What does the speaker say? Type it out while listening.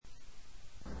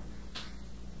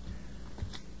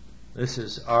This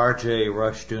is R.J.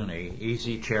 Rushdoony,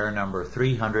 Easy Chair number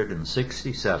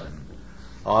 367,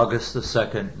 August the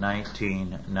 2nd,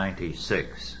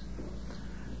 1996.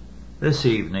 This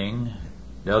evening,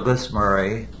 Douglas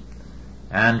Murray,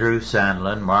 Andrew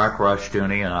Sandlin, Mark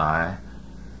Rushdoony, and I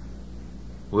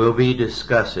will be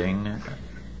discussing,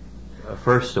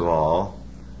 first of all,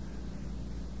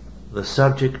 the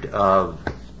subject of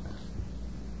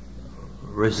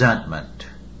resentment,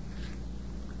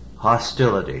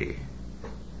 hostility,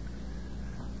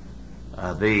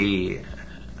 the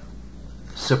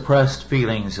suppressed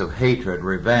feelings of hatred,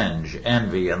 revenge,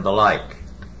 envy, and the like.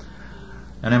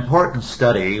 An important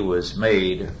study was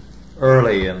made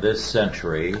early in this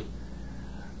century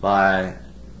by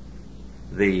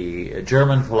the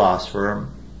German philosopher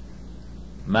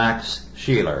Max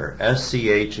Scheler,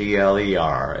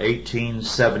 S-C-H-E-L-E-R,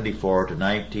 1874 to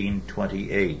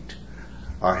 1928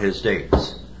 are his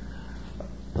dates.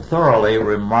 A thoroughly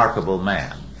remarkable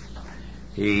man.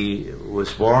 He was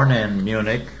born in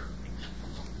Munich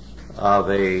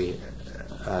of a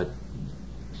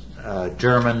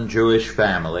German Jewish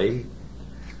family,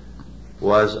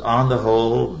 was on the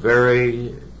whole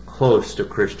very close to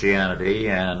Christianity,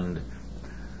 and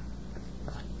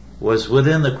was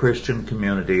within the Christian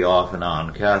community off and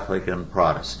on, Catholic and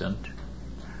Protestant.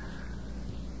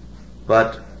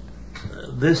 But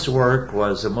this work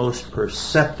was a most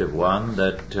perceptive one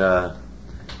that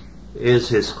is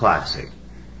his classic.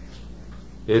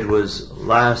 It was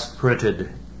last printed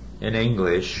in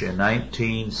English in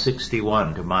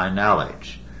 1961 to my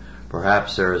knowledge.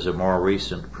 Perhaps there is a more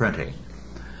recent printing.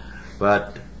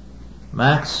 But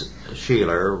Max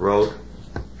Scheler wrote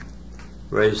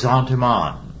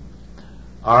Ressentiment,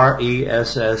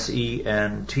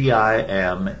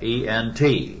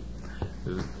 R-E-S-S-E-N-T-I-M-E-N-T,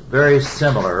 very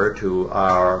similar to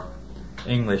our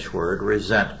English word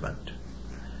resentment.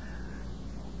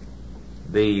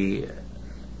 The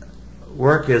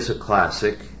work is a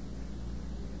classic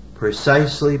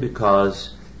precisely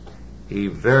because he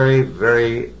very,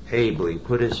 very ably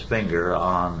put his finger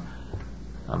on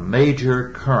a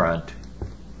major current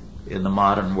in the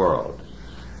modern world.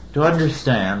 To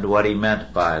understand what he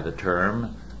meant by the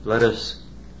term, let us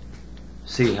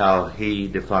see how he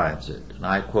defines it. And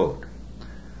I quote,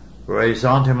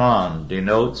 Ressentiment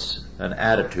denotes an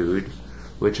attitude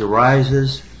which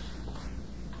arises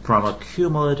from a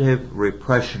cumulative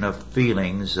repression of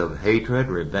feelings of hatred,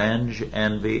 revenge,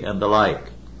 envy, and the like.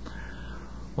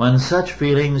 When such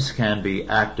feelings can be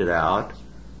acted out,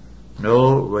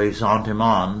 no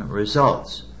ressentiment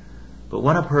results. But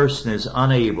when a person is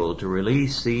unable to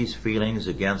release these feelings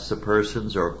against the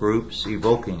persons or groups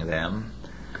evoking them,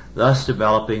 thus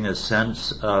developing a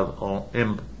sense of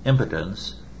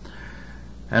impotence,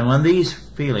 and when these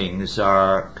feelings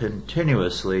are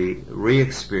continuously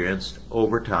re-experienced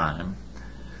over time,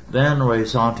 then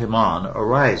ressentiment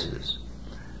arises.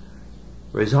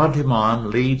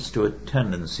 Ressentiment leads to a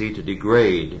tendency to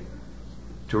degrade,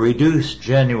 to reduce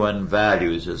genuine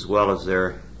values as well as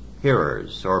their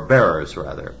bearers.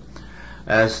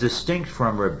 As distinct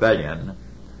from rebellion,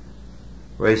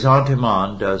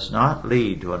 ressentiment does not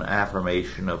lead to an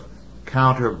affirmation of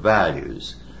counter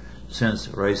values, since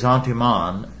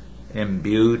ressentiment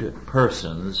imbued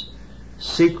persons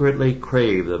secretly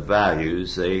crave the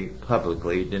values they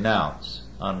publicly denounce,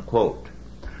 unquote.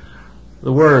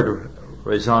 The word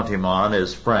ressentiment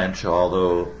is French,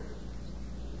 although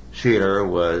Scheler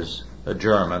was a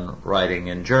German writing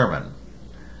in German.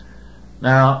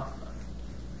 Now,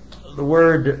 the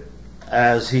word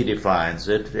as he defines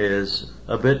it is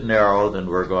a bit narrow than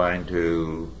we're going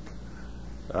to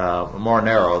more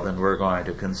narrow than we're going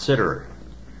to consider.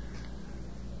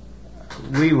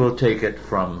 We will take it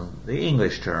from the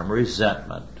English term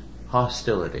resentment,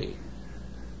 hostility,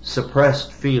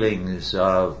 suppressed feelings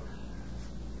of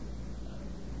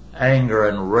anger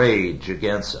and rage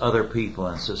against other people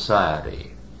in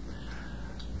society.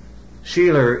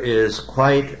 Scheler is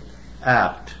quite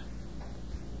apt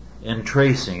in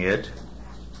tracing it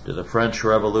to the French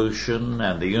Revolution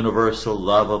and the universal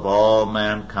love of all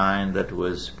mankind that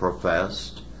was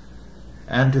professed,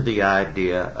 and to the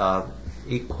idea of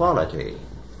equality.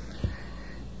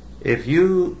 If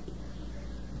you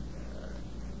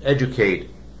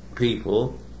educate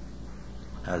people,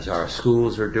 as our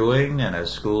schools are doing and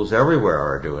as schools everywhere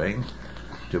are doing,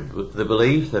 to the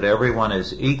belief that everyone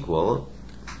is equal,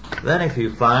 then if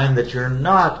you find that you're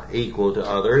not equal to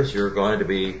others, you're going to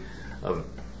be a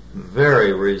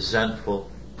very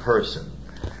resentful person.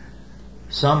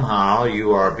 Somehow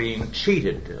you are being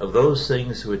cheated of those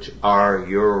things which are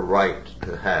your right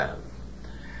to have.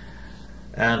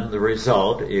 And the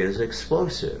result is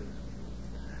explosive.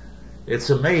 It's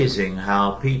amazing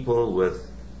how people with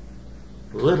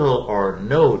little or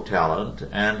no talent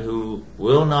and who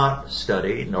will not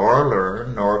study nor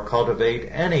learn nor cultivate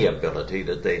any ability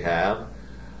that they have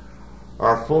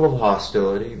are full of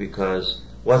hostility, because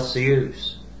what's the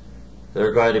use?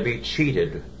 They're going to be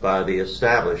cheated by the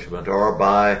establishment or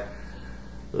by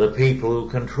the people who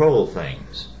control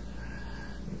things.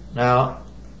 Now,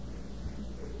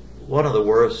 one of the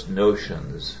worst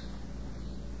notions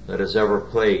that has ever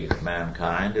plagued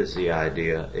mankind is the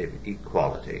idea of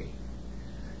equality.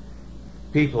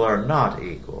 People are not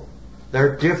equal.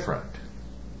 They're different.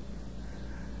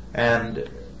 And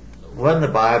when the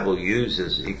Bible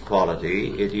uses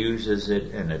equality, it uses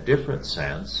it in a different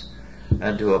sense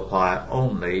and to apply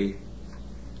only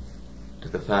to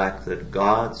the fact that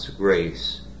God's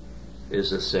grace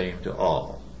is the same to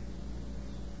all.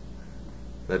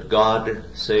 That God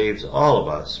saves all of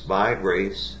us by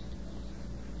grace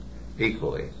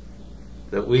equally.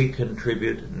 That we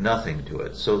contribute nothing to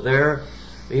it. So there,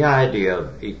 the idea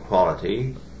of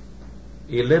equality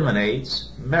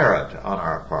eliminates merit on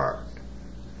our part.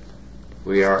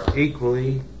 We are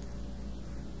equally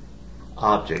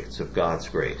objects of God's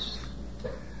grace.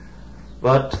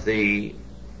 But the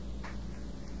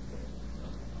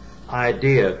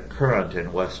idea current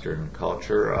in Western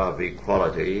culture of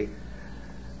equality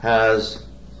has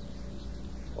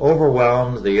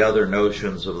overwhelmed the other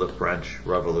notions of the French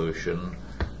Revolution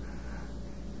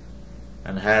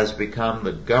and has become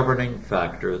the governing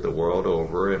factor the world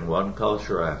over in one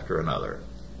culture after another.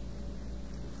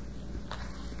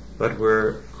 But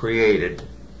we're created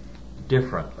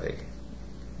differently,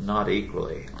 not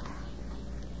equally.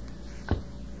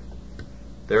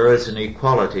 There is an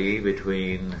equality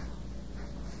between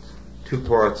 2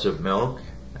 quarts of milk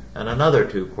and another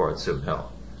 2 quarts of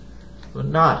milk, but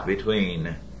not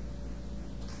between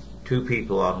 2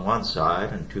 people on one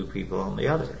side and 2 people on the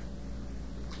other.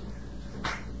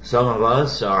 Some of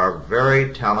us are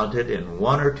very talented in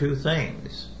 1 or 2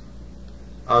 things.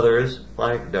 Others,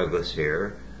 like Douglas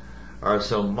here, are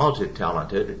so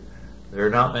multi-talented, there are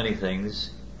not many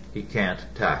things he can't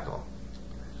tackle.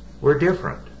 We're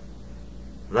different.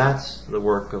 That's the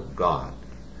work of God.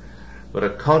 But a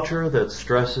culture that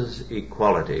stresses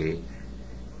equality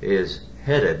is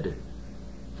headed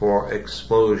for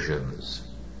explosions,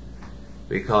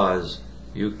 because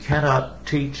you cannot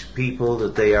teach people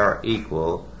that they are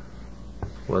equal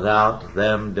without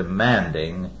them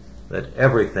demanding that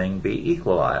everything be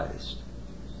equalized.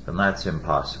 And that's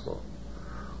impossible.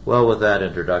 Well, with that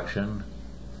introduction,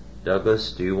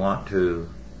 Douglas, do you want to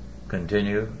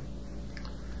continue?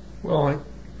 Well,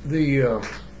 the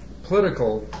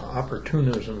political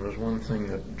opportunism is one thing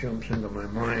that jumps into my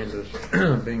mind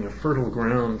as being a fertile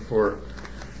ground for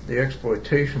the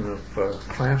exploitation of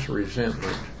class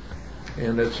resentment.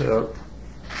 And it's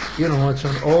it's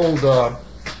an old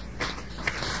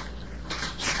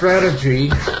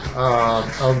strategy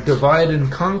of divide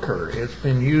and conquer. It's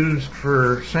been used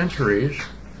for centuries,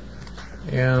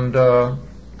 and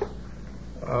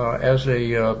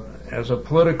as a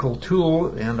political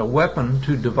tool and a weapon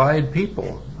to divide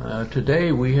people.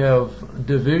 Today we have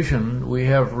division, we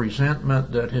have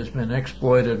resentment that has been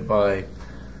exploited by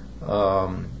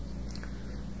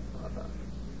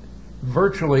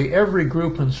virtually every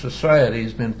group in society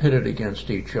has been pitted against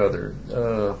each other.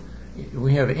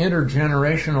 We have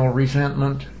intergenerational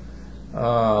resentment.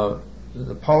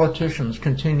 The politicians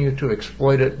continue to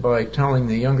exploit it by telling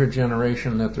the younger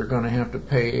generation that they're going to have to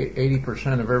pay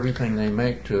 80% of everything they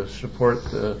make to support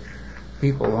the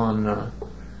people on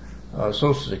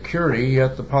Social Security,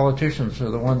 yet the politicians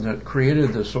are the ones that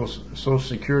created the Social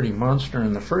Security monster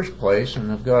in the first place and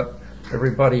have got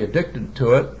everybody addicted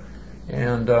to it.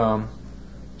 And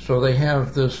so they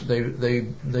have this,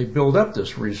 they build up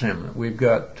this resentment. We've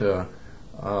got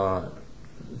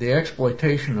the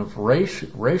exploitation of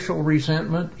racial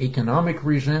resentment, economic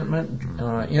resentment,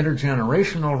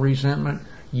 intergenerational resentment,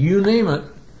 you name it,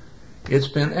 it's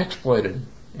been exploited.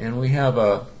 And we have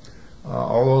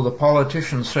although the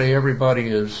politicians say everybody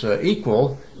is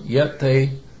equal, yet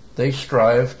they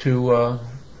strive to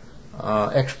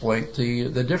exploit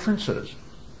the differences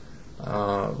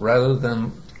rather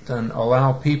than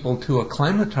allow people to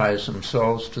acclimatize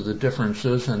themselves to the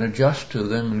differences and adjust to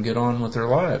them and get on with their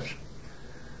lives.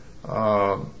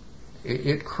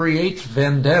 It creates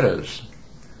vendettas.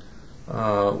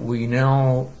 We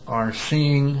now are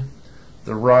seeing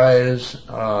the rise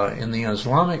in the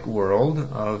Islamic world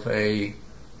of a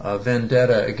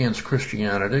vendetta against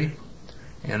Christianity,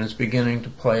 and it's beginning to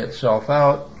play itself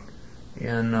out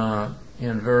in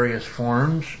various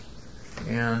forms,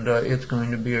 and it's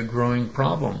going to be a growing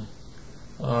problem.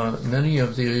 many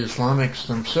of the Islamics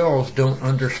themselves don't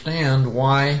understand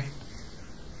why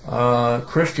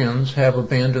Christians have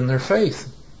abandoned their faith.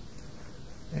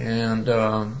 And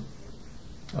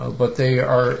but they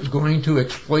are going to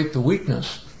exploit the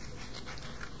weakness.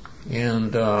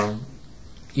 And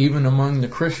even among the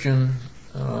Christian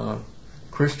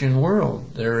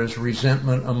world, there is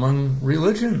resentment among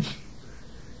religions,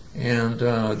 and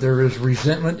there is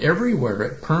resentment everywhere.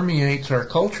 It permeates our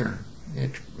culture.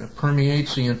 It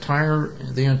permeates the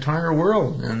entire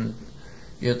world, and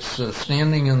it's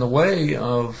standing in the way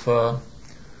of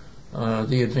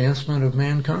the advancement of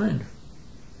mankind.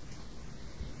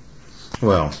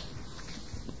 Well,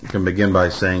 you can begin by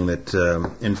saying that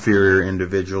inferior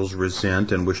individuals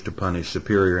resent and wish to punish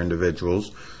superior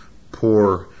individuals.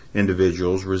 Poor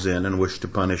individuals resent and wish to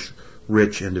punish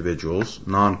rich individuals.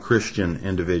 Non-Christian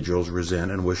individuals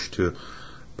resent and wish to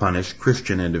punish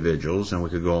Christian individuals, and we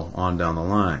could go on down the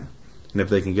line. And if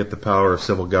they can get the power of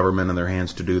civil government in their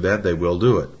hands to do that, they will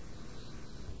do it.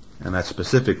 And that's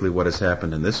specifically what has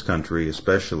happened in this country,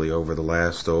 especially over the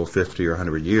last 50 or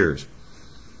 100 years.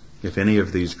 If any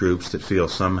of these groups that feel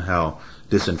somehow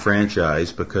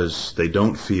disenfranchised because they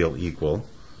don't feel equal,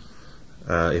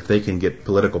 if they can get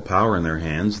political power in their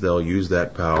hands, they'll use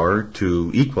that power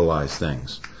to equalize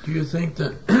things. Do you think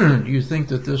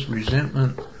that this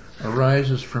resentment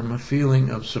arises from a feeling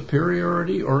of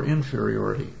superiority or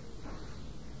inferiority?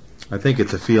 I think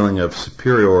it's a feeling of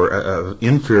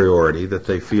inferiority that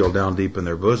they feel down deep in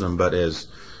their bosom. But as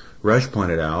Rush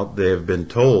pointed out, they have been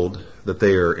told that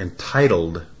they are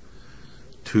entitled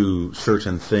to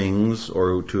certain things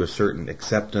or to a certain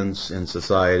acceptance in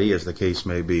society, as the case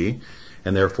may be,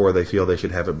 and therefore they feel they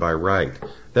should have it by right.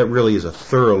 That really is a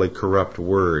thoroughly corrupt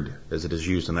word as it is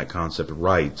used in that concept,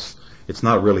 rights. It's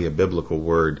not really a biblical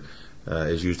word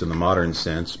as used in the modern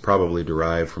sense, probably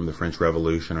derived from the French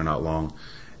Revolution or not long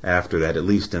after that, at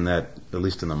least in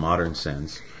the modern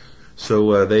sense.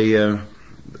 So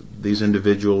these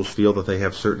individuals feel that they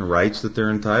have certain rights that they're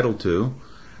entitled to,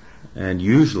 and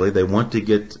usually they want to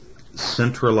get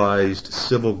centralized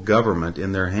civil government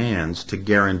in their hands to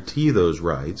guarantee those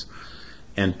rights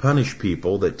and punish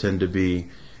people that tend to be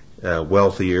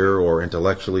wealthier or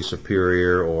intellectually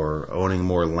superior or owning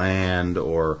more land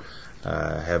or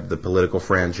have the political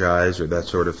franchise or that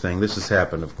sort of thing. This has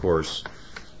happened, of course,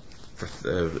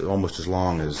 for almost as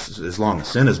long as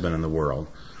sin has been in the world,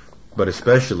 but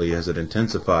especially as it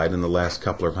intensified in the last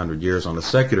couple of hundred years on a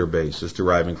secular basis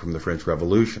deriving from the French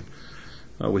Revolution.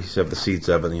 We have the seeds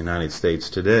of it in the United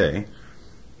States today,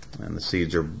 and the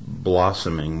seeds are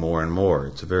blossoming more and more.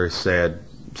 It's a very sad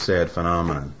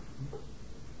phenomenon.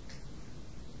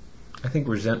 I think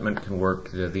resentment can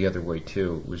work the other way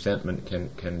too. Resentment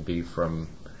can be from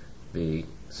the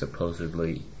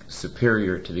supposedly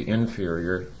superior to the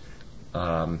inferior.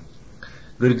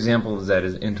 Good example of that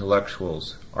is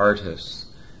intellectuals, artists.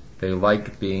 They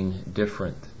like being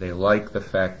different. They like the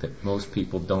fact that most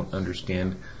people don't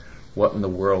understand what in the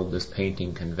world this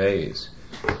painting conveys.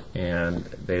 And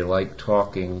they like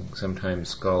talking, sometimes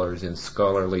scholars, in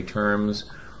scholarly terms,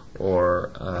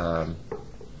 or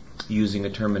using a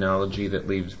terminology that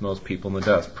leaves most people in the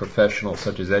dust. Professionals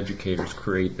such as educators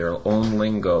create their own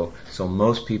lingo, so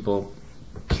most people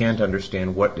can't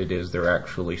understand what it is they're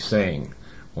actually saying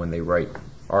when they write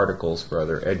articles for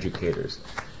other educators.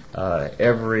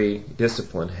 Every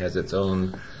discipline has its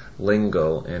own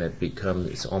lingo, and it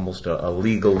becomes almost a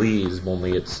legalese,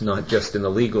 only it's not just in the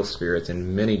legal sphere, it's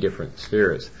in many different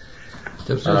spheres.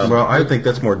 Well, I think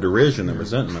that's more derision than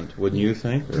resentment, wouldn't you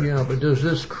think? Or? Yeah, but does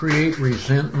this create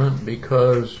resentment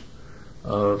because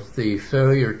of the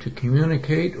failure to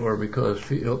communicate, or because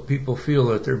people feel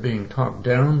that they're being talked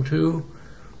down to,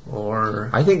 or?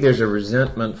 I think there's a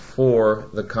resentment for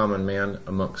the common man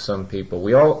amongst some people.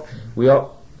 The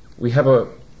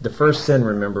first sin,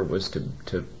 remember, was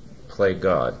to play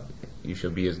God. You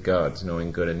shall be as gods,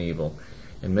 knowing good and evil.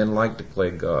 And men like to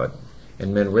play God.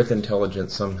 And men with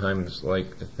intelligence sometimes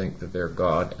like to think that they're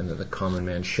God and that the common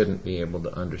man shouldn't be able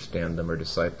to understand them or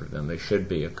decipher them. They should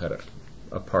be cut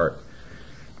apart.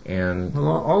 And well,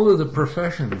 all of the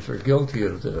professions are guilty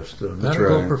of this. The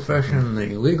medical profession,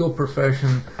 the legal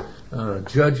profession,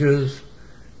 judges,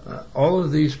 all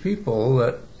of these people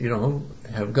that,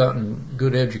 have gotten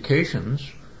good educations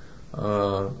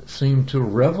seem to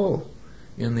revel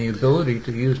in the ability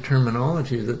to use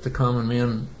terminology that the common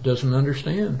man doesn't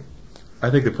understand. I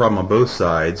think the problem on both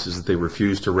sides is that they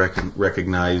refuse to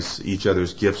recognize each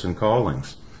other's gifts and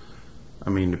callings. I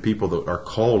mean, the people that are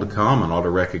called common ought to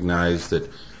recognize that,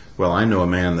 Well, I know a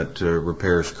man that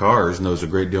repairs cars, knows a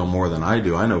great deal more than I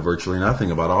do. I know virtually nothing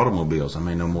about automobiles. I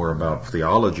may know more about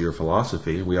theology or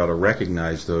philosophy. We ought to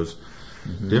recognize those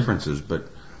differences. But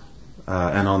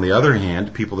and on the other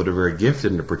hand, people that are very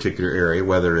gifted in a particular area,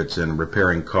 whether it's in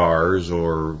repairing cars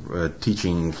or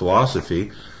teaching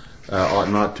philosophy, ought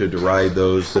not to deride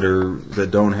those that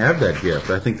don't have that gift.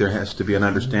 I think there has to be an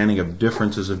understanding of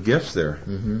differences of gifts there.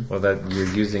 Well, that you're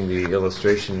using the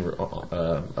illustration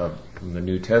from the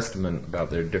New Testament about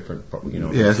their different,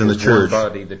 yes, in the church, one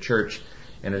body, the church,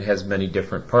 and it has many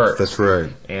different parts. That's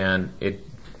right. And it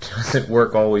doesn't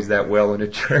work always that well in a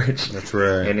church. That's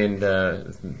right. And in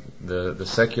the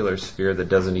secular sphere that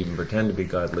doesn't even pretend to be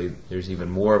godly, there's even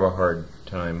more of a hard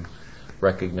time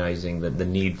recognizing the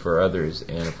need for others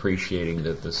and appreciating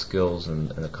the skills and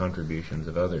the contributions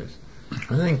of others.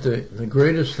 I think the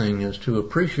greatest thing is to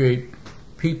appreciate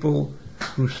people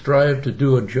who strive to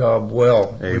do a job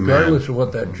well, Amen. regardless of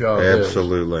what that job is.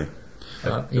 Absolutely.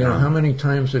 How many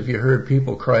times have you heard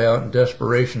people cry out in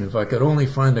desperation, if I could only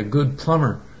find a good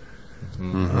plumber?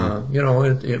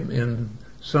 In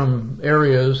some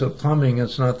areas of plumbing,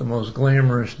 it's not the most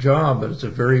glamorous job, but it's a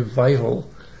very vital.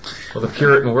 Well, the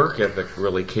Puritan work ethic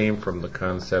really came from the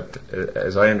concept,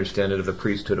 as I understand it, of the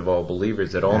priesthood of all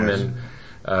believers, that all men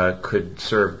could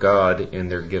serve God in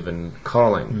their given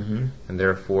calling. And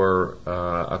therefore,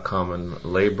 a common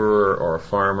laborer or a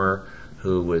farmer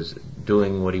who was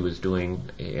doing what he was doing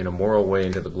in a moral way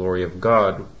into the glory of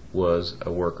God was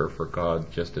a worker for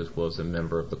God, just as was a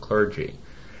member of the clergy.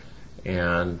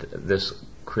 And this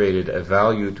created a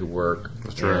value to work,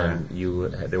 and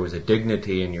there was a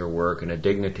dignity in your work and a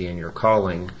dignity in your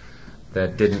calling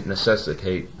that didn't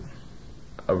necessitate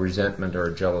a resentment or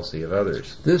a jealousy of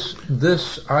others.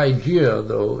 This idea,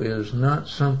 though, is not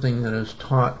something that is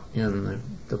taught in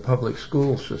the public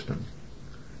school system.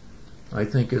 I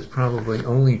think it's probably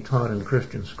only taught in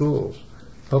Christian schools.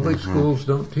 Public schools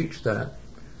don't teach that.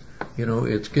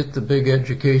 It's get the big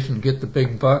education, get the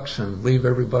big bucks, and leave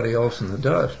everybody else in the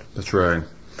dust. That's right.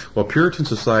 Well, Puritan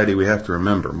society, we have to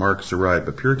remember, Mark's right,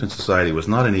 but Puritan society was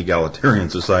not an egalitarian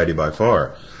society by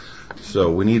far.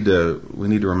 So we need to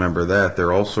remember that. There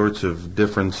are all sorts of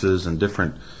differences and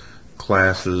different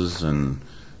classes and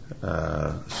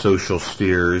social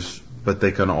spheres, but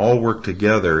they can all work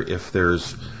together if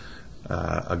there's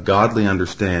a godly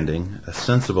understanding, a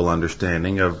sensible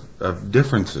understanding of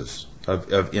differences,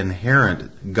 of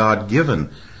inherent God-given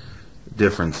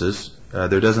differences.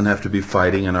 There doesn't have to be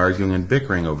fighting and arguing and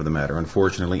bickering over the matter.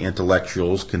 Unfortunately,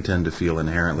 intellectuals can tend to feel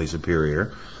inherently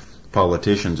superior.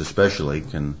 Politicians especially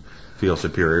can feel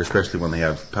superior, especially when they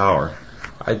have power.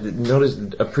 I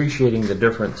noticed appreciating the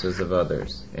differences of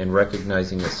others and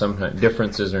recognizing that sometimes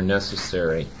differences are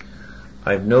necessary.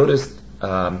 I've noticed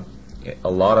a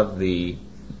lot of the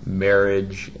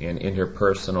marriage and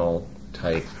interpersonal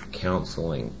type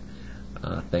counseling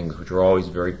things, which are always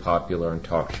very popular in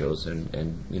talk shows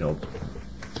and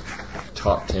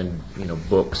top 10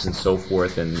 books and so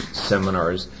forth and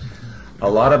seminars. A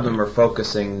lot of them are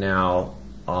focusing now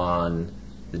on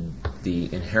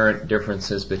the inherent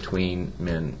differences between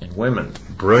men and women.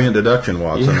 Brilliant deduction,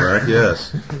 Watson, right?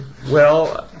 Yes.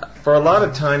 Well, for a lot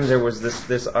of time there was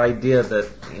this idea that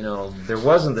there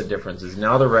wasn't the differences.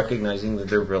 Now they're recognizing that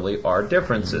there really are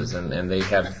differences, and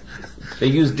they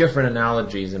use different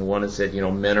analogies. And one has said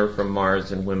men are from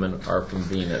Mars and women are from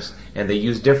Venus, and they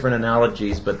use different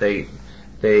analogies, but they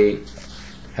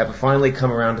have finally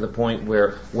come around to the point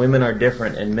where women are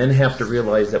different, and men have to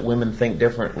realize that women think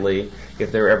differently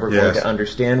if they're ever going to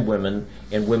understand women,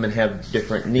 and women have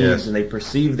different needs, and they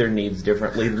perceive their needs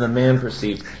differently than the man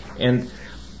perceives. And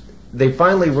they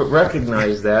finally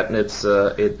recognize that, and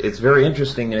it's very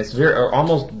interesting, and it's very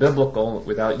almost biblical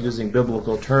without using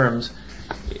biblical terms.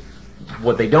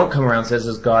 What they don't come around and says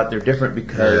is they're different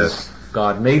because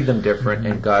God made them different,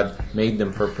 and God made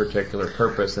them for a particular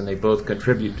purpose, and they both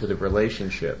contribute to the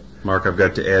relationship. Mark, I've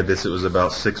got to add this. It was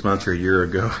about 6 months or a year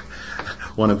ago.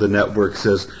 One of the networks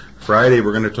says, Friday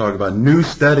we're going to talk about new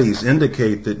studies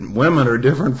indicate that women are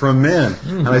different from men.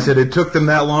 And I said, it took them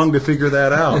that long to figure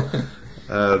that out.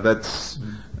 That's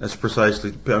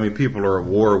precisely, people are at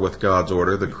war with God's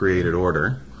order, the created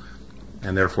order,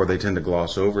 and therefore they tend to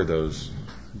gloss over those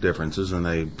differences, and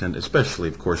they tend, especially,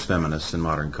 of course, feminists in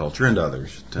modern culture and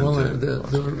others.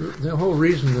 The whole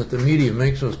reason that the media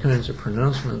makes those kinds of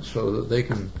pronouncements so that they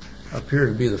can appear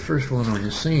to be the first one on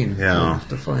the scene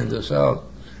to find this out.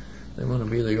 They want to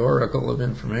be the oracle of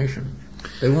information.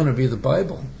 They want to be the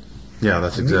Bible. Yeah,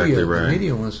 that's exactly right. The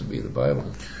media wants to be the Bible.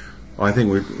 Well, I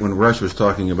think when Rush was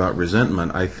talking about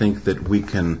resentment, I think that we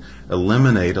can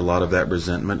eliminate a lot of that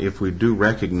resentment if we do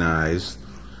recognize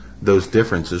those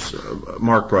differences.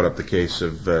 Mark brought up the case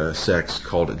of sex,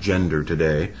 called it gender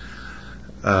today.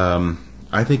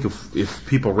 I think if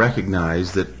people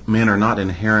recognize that men are not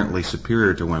inherently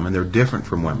superior to women, they're different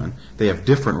from women, they have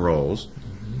different roles.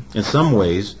 In some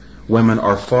ways, women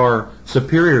are far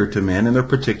superior to men in their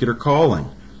particular calling.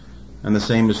 And the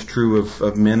same is true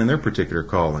of men in their particular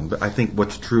calling. But I think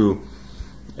what's true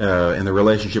in the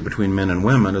relationship between men and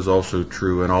women is also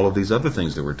true in all of these other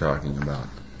things that we're talking about.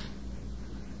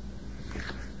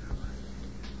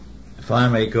 If I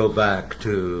may go back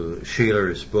to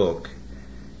Sheeler's book,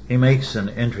 he makes an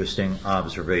interesting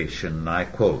observation. I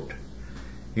quote,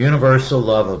 "Universal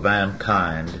love of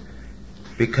mankind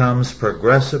becomes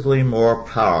progressively more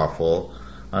powerful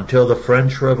until the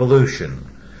French Revolution,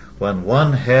 when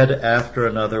one head after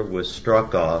another was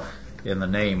struck off in the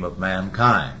name of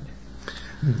mankind."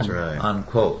 That's right.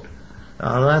 Unquote.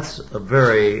 Now that's a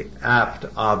very apt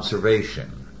observation.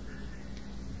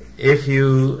 If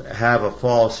you have a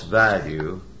false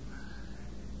value,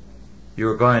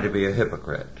 you're going to be a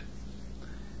hypocrite.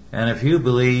 And if you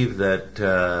believe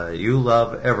that you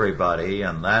love everybody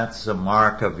and that's a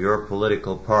mark of your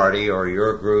political party or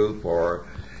your group or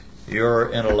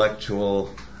your intellectual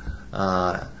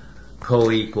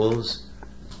co-equals,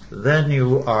 then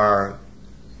you are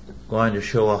going to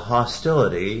show a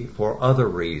hostility for other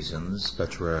reasons.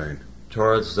 That's right.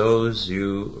 Towards those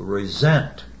you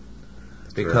resent.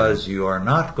 Because you are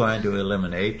not going to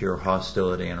eliminate your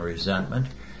hostility and resentment.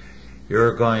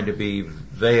 You're going to be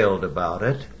veiled about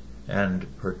it, and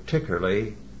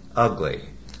particularly ugly.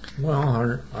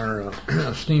 Well, our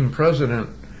esteemed president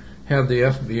had the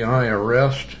FBI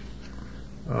arrest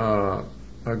a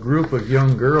group of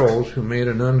young girls who made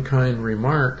an unkind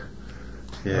remark.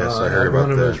 Yes, I heard about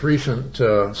one of that. his recent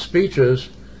speeches,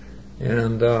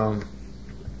 and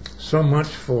so much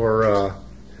for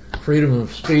freedom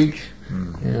of speech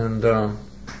and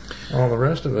all the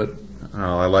rest of it.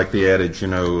 Well, I like the adage,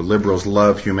 liberals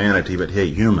love humanity but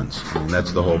hate humans. I mean,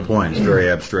 that's the whole point. It's very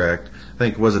abstract. I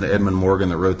think, wasn't it Edmund Morgan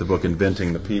that wrote the book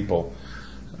Inventing the People?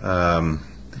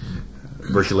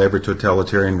 Virtually every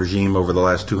totalitarian regime over the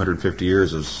last 250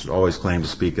 years has always claimed to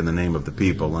speak in the name of the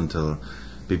people and to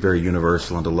be very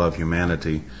universal and to love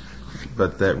humanity.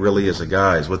 But that really is a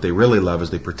guise. What they really love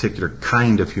is the particular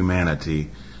kind of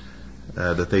humanity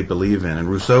that they believe in. And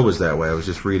Rousseau was that way. I was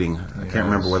just reading, I can't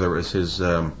remember whether it was his,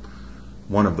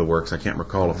 one of the works, I can't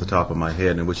recall off the top of my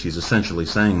head, in which he's essentially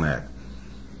saying that.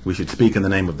 We should speak in the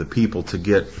name of the people to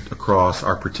get across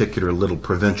our particular little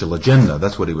provincial agenda.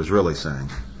 That's what he was really saying.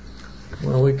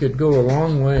 Well, we could go a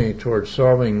long way towards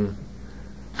solving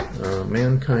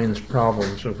mankind's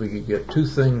problems if we could get two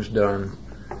things done.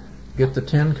 Get the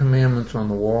 10 Commandments on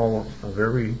the wall of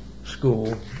every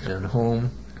school and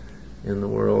home in the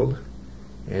world,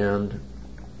 and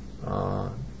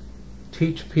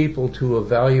teach people to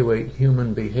evaluate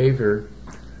human behavior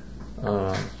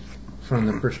from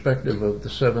the perspective of the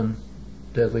 7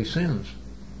 deadly sins.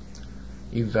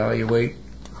 Evaluate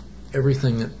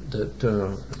everything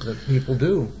that people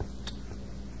do.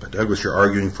 But Douglas, you're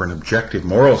arguing for an objective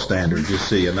moral standard, you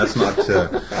see, and that's not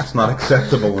it's not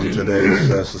acceptable in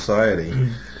today's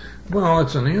society. Well,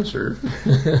 it's an answer.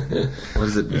 What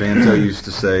is it Vanto used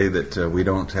to say, that we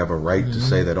don't have a right to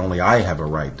say that, only I have a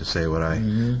right to say what I,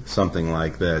 something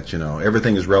like that,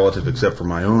 Everything is relative except for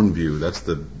my own view. That's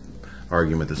the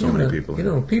argument that so many people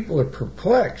have. People are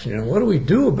perplexed. What do we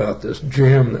do about this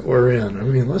jam that we're in? I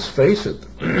mean, let's face it.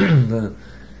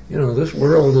 This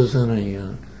world is in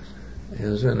a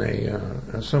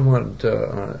somewhat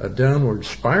a downward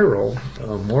spiral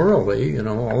morally.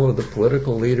 All of the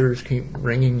political leaders keep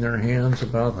wringing their hands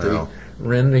about the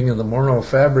rending of the moral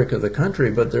fabric of the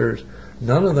country, but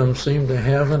none of them seem to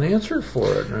have an answer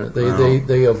for it.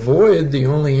 They avoid the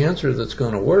only answer that's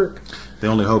going to work. The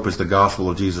only hope is the gospel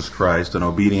of Jesus Christ and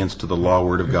obedience to the law,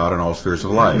 word of God in all spheres of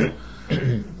life.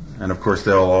 And of course,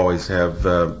 they'll always have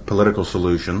political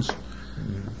solutions.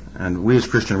 And we as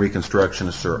Christian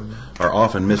Reconstructionists are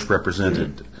often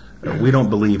misrepresented. We don't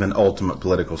believe in ultimate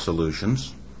political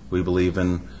solutions. We believe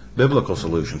in biblical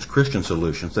solutions, Christian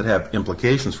solutions that have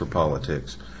implications for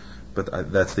politics.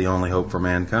 But that's the only hope for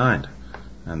mankind.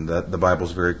 And that the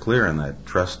Bible's very clear in that.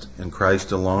 Trust in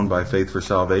Christ alone by faith for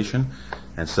salvation,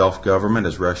 and self-government,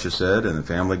 as Russia said, and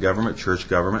family government, church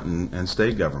government, and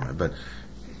state government. But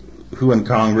who in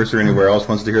Congress or anywhere else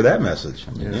wants to hear that message?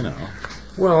 I mean,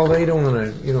 Well, they don't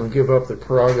want to, give up the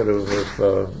prerogative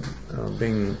of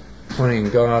playing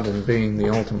God and being the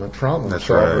ultimate problem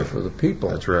solver for the people.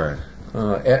 That's right.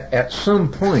 At some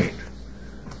point,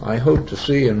 I hope to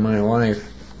see in my life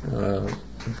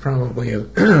probably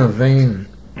a vain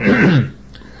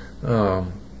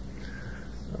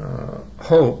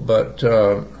hope, but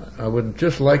I would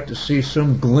just like to see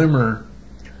some glimmer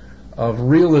of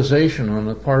realization on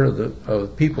the part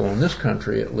of people in this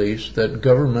country, at least, that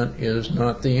government is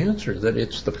not the answer, that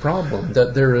it's the problem,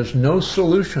 that there is no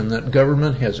solution that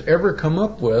government has ever come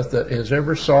up with that has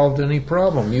ever solved any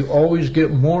problem. You always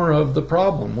get more of the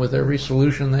problem with every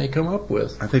solution they come up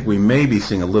with. I think we may be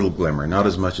seeing a little glimmer, not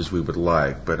as much as we would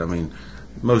like, but I mean,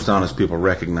 most honest people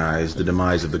recognize the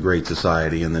demise of the Great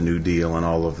Society and the New Deal and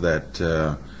all of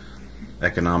that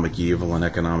economic evil and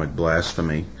economic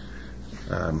blasphemy.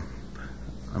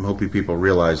 I'm hoping people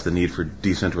realize the need for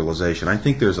decentralization. I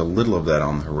think there's a little of that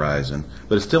on the horizon,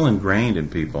 but it's still ingrained in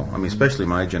people. I mean, especially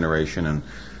my generation and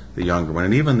the younger one,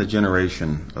 and even the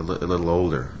generation a little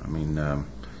older. I mean,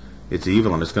 it's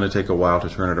evil, and it's going to take a while to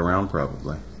turn it around,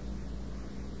 probably.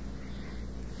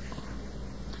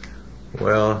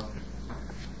 Well,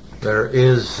 there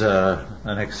is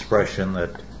an expression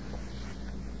that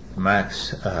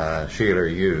Max Scheler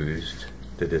used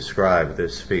to describe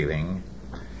this feeling,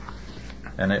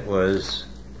 and it was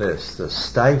this: the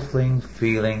stifling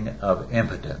feeling of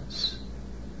impotence.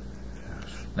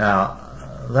 Now,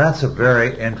 that's a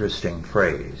very interesting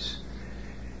phrase.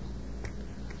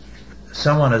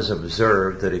 Someone has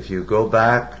observed that if you go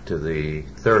back to the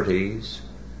 30s,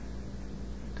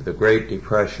 to the Great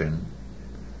Depression,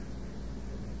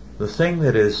 the thing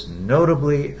that is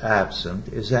notably absent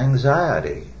is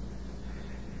anxiety.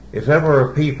 If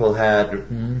ever people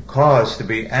had cause to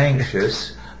be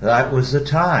anxious, that was the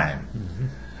time.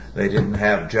 They didn't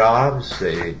have jobs.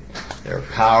 Their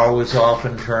power was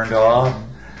often turned off.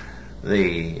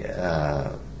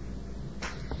 The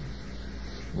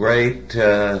great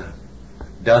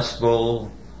Dust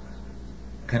Bowl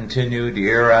continued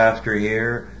year after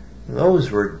year. Those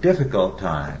were difficult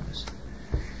times.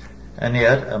 And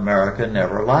yet America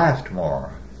never laughed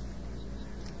more.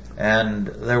 And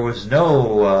there was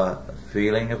no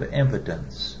feeling of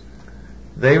impotence.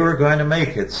 They were going to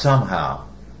make it somehow.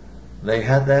 They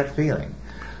had that feeling.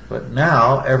 But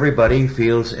now everybody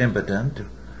feels impotent.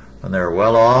 When they're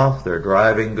well off, they're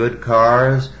driving good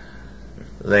cars,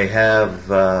 they have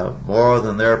more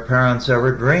than their parents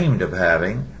ever dreamed of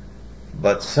having,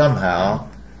 but somehow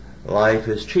life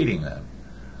is cheating them.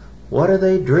 What are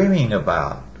they dreaming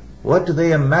about? What do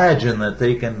they imagine that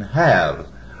they can have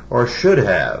or should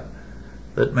have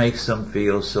that makes them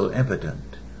feel so impotent?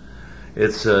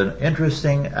 It's an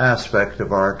interesting aspect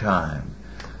of our time.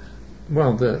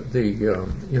 Well,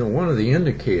 one of the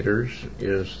indicators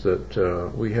is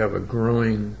that we have a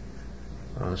growing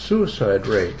suicide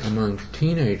rate among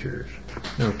teenagers.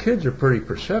 Now, kids are pretty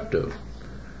perceptive.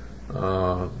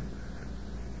 For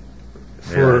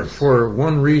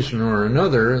one reason or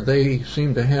another, they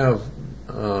seem to have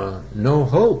no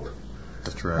hope.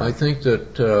 That's right. I think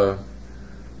that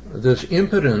this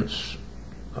impotence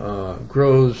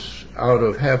grows out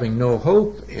of having no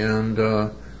hope,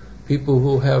 and people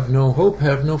who have no hope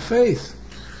have no faith.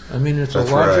 I mean, it's That's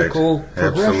a logical right.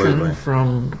 progression Absolutely.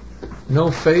 from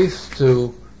no faith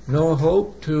to no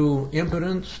hope to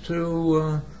impotence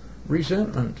to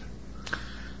resentment.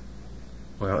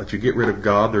 Well, if you get rid of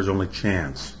God, there's only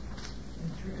chance.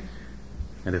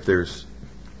 And if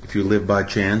you live by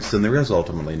chance, then there is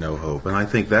ultimately no hope. And I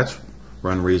think that's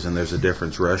one reason there's a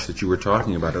difference, Rush, that you were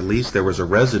talking about. At least there was a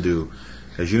residue,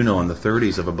 as you know, in the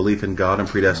 30s of a belief in God and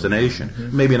predestination.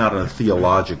 Mm-hmm. Maybe not in a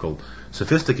theological,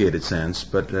 sophisticated sense,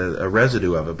 but a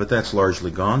residue of it. But that's largely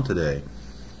gone today.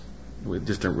 We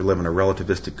live in a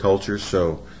relativistic culture,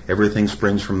 so everything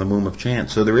springs from the womb of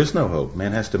chance. So there is no hope.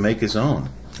 Man has to make his own.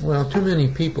 Well, too many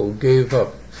people gave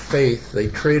up faith. They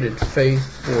traded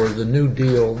faith for the New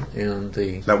Deal and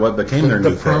the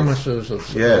promises of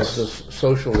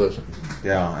socialism.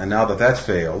 Yeah, and now that that's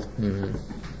failed,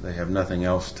 they have nothing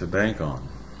else to bank on.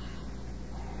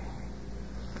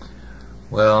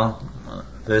 Well,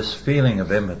 this feeling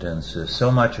of impotence is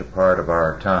so much a part of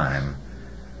our time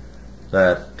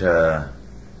that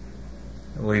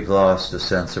we've lost a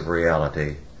sense of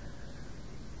reality.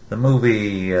 The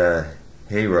movie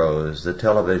heroes, the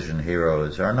television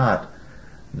heroes, are not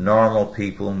normal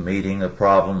people meeting the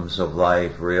problems of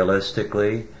life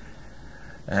realistically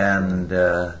and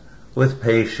with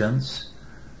patience,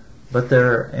 but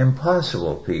they're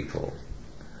impossible people.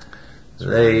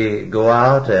 They go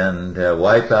out and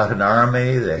wipe out an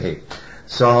army, they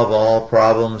solve all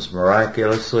problems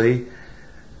miraculously.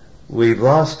 We've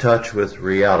lost touch with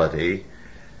reality,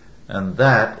 and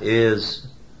that is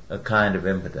a kind of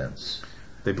impotence.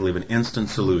 They believe in instant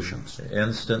solutions.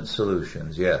 Instant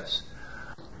solutions, yes.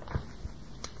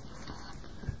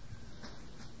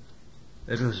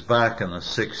 It was back in the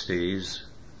 60s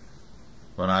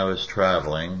when I was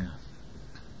traveling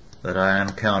that I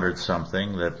encountered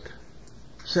something that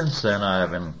since then I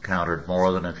have encountered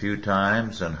more than a few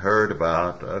times and heard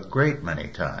about a great many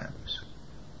times.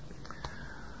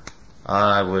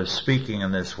 I was speaking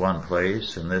in this one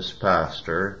place, and this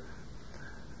pastor,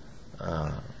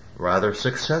 rather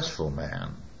successful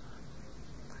man,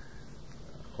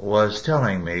 was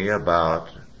telling me about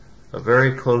a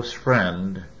very close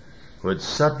friend who had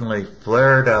suddenly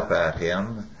flared up at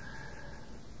him,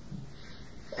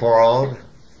 quarreled,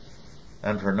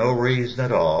 and for no reason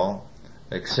at all,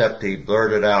 except he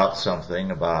blurted out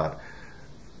something about,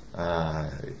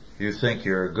 you think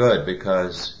you're good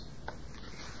because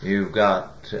you've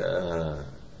got a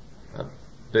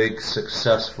big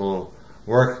successful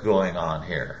work going on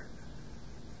here.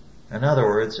 In other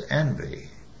words, envy.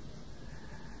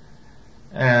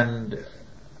 And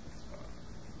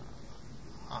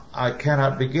I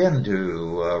cannot begin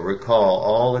to recall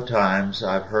all the times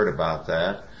I've heard about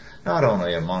that, not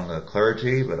only among the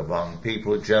clergy, but among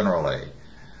people generally.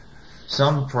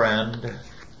 Some friend,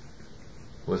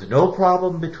 with no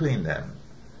problem between them,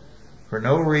 for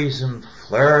no reason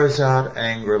flares out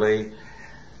angrily,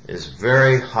 is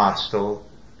very hostile,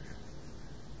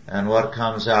 and what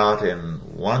comes out in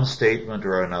one statement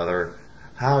or another,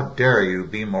 how dare you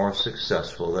be more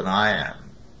successful than I am?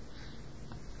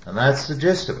 And that's the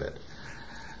gist of it.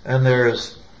 And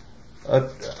there's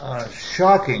a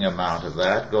shocking amount of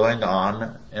that going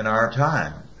on in our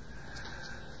time.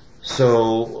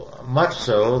 So much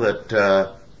so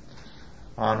that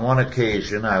on one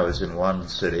occasion I was in one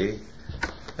city,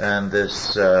 and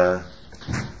this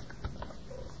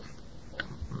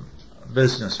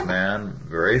businessman,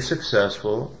 very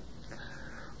successful,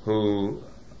 who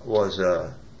was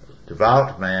a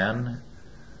devout man,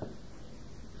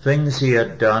 things he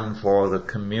had done for the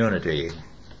community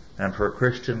and for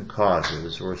Christian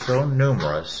causes were so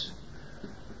numerous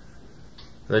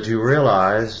that you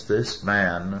realize this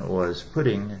man was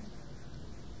putting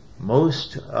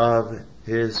most of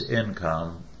his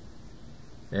income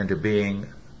into being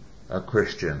a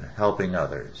Christian, helping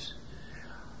others.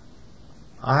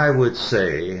 I would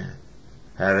say,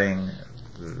 having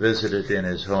visited in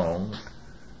his home,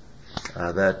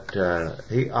 that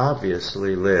he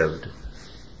obviously lived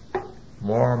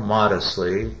more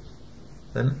modestly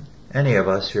than any of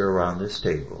us here around this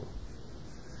table.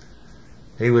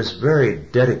 He was very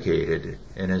dedicated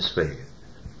in his faith.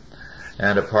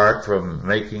 And apart from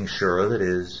making sure that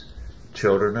his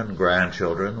children and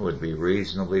grandchildren would be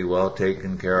reasonably well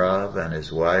taken care of, and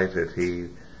his wife, if he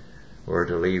were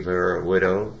to leave her a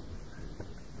widow,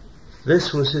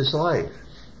 this was his life.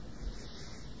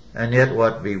 And yet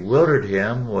what bewildered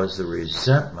him was the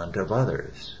resentment of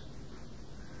others.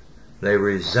 They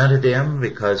resented him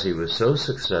because he was so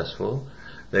successful.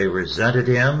 They resented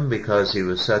him because he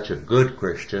was such a good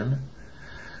Christian.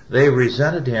 They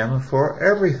resented him for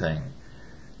everything.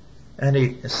 And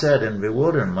he said in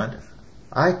bewilderment,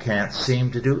 I can't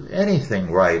seem to do anything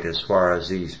right as far as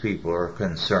these people are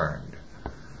concerned.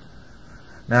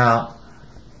 Now,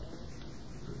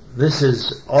 this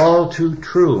is all too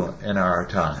true in our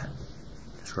time.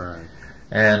 That's right.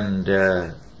 And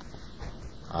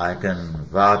I can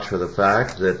vouch for the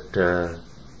fact that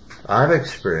I've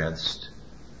experienced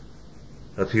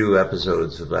a few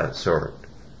episodes of that sort.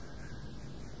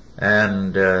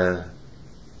 And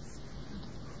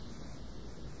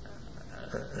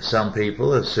some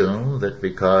people assume that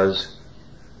because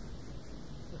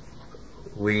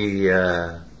we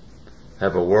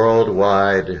have a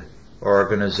worldwide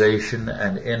organization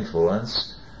and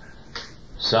influence,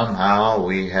 somehow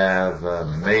we have a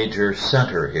major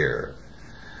center here.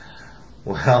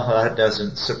 Well, that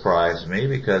doesn't surprise me,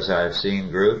 because I've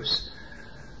seen groups,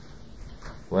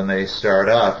 when they start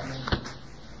up,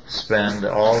 spend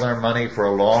all their money for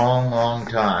a long, long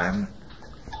time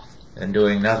and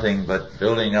doing nothing but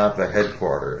building up a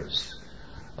headquarters,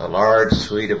 a large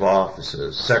suite of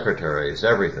offices, secretaries,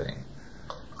 everything.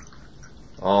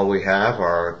 All we have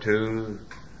are 2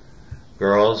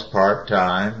 girls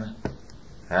part-time,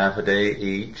 half a day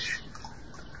each,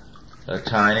 a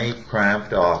tiny,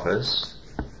 cramped office,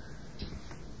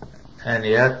 and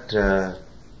yet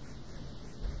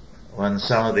when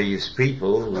some of these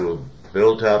people who have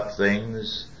built up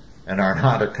things and are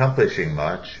not accomplishing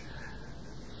much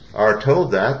are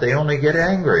told that, they only get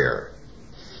angrier.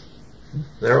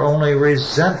 They're only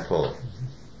resentful.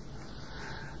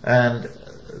 And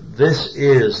this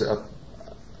is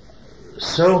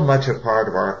so much a part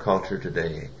of our culture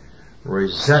today.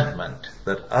 Resentment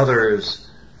that others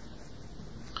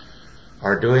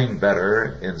are doing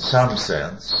better in some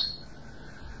sense,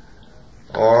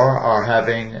 or are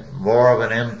having more of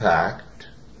an impact,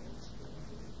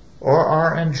 or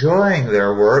are enjoying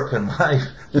their work and life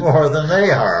more than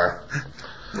they are.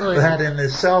 Well, That in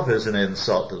itself is an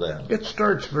insult to them. it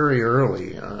starts very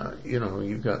early.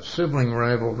 You've got sibling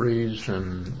rivalries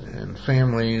and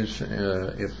families.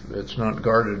 If it's not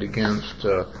guarded against,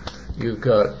 you've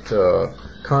got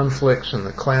conflicts in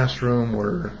the classroom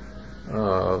where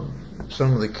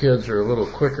some of the kids are a little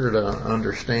quicker to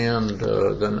understand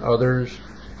than others,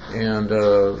 and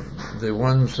the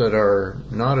ones that are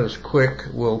not as quick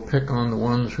will pick on the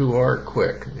ones who are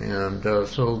quick, and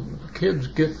so kids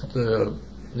get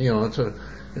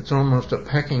it's almost a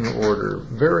pecking order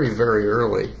very, very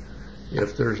early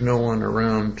if there's no one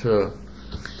around to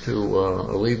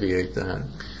alleviate that.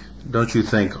 Don't you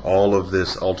think all of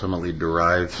this ultimately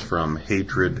derives from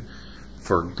hatred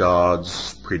for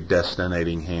God's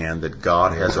predestinating hand, that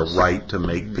God has a right to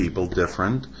make people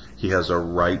different? He has a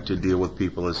right to deal with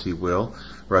people as He will.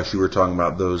 Rush, you were talking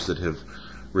about those that have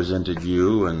resented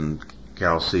you and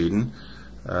Cal Seaton.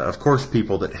 Of course,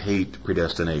 people that hate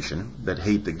predestination, that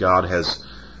hate that God has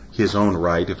His own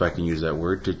right, if I can use that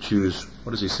word, to choose,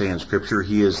 what does He say in Scripture?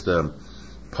 He is the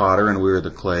potter and we are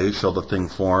the clay. Shall the thing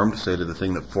formed say to the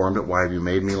thing that formed it, why have you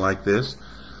made me like this?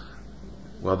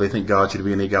 Well, they think God should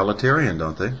be an egalitarian,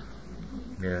 don't they?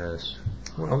 Yes.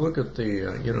 Well, look at the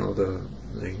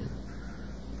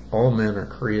all men are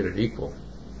created equal.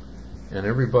 And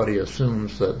everybody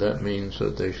assumes that means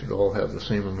that they should all have the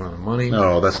same amount of money.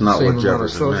 No, that's not what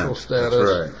Jefferson social meant.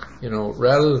 status. That's right.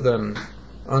 Rather than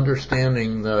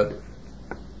understanding that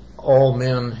all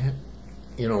men,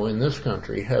 in this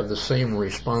country have the same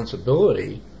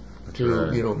responsibility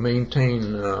to,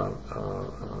 maintain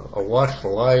a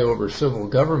watchful eye over civil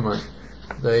government,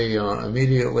 they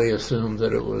immediately assumed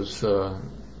that it was,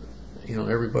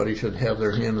 everybody should have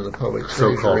their hand in the public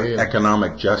treasury. So-called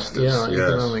economic justice. Yeah, yes.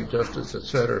 economic justice,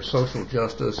 etc., social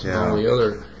justice, and all the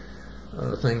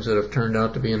other things that have turned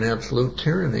out to be an absolute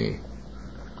tyranny.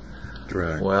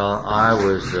 Right. Well, I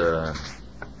was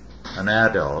an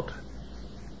adult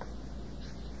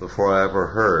before I ever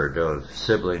heard of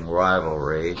sibling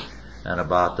rivalry and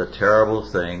about the terrible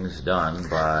things done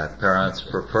by parents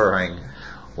preferring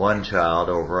one child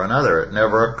over another. It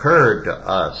never occurred to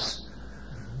us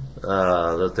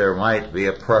that there might be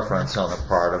a preference on the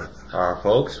part of our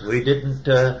folks. We didn't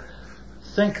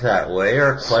think that way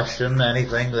or question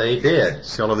anything they did.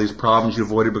 See all of these problems you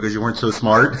avoided because you weren't so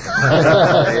smart?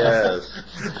 Yes.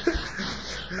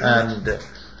 And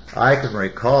I can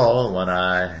recall when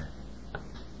I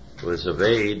was of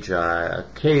age, I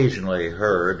occasionally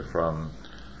heard from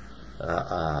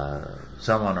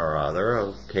someone or other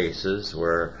of cases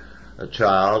where a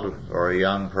child or a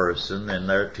young person in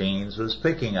their teens was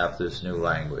picking up this new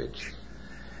language.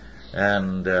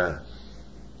 And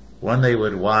when they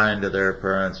would whine to their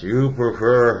parents, "You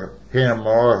prefer him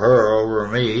or her over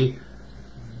me,"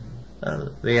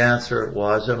 the answer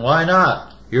was, "And why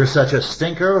not? You're such a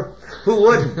stinker. Who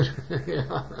wouldn't?"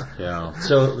 Yeah.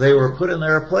 So they were put in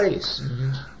their place.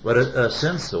 Mm-hmm. But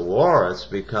since the war, it's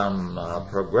become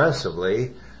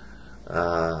progressively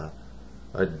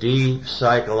a deep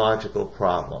psychological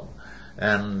problem.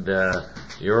 And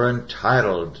you're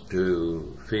entitled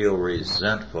to feel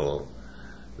resentful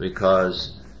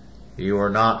because you are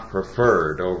not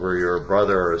preferred over your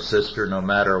brother or sister no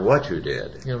matter what you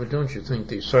did. Yeah, but don't you think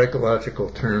these psychological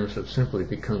terms have simply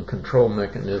become control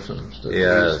mechanisms that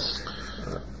Yes.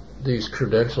 these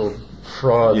credential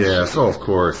frauds Yes, of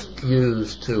course.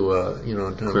 use to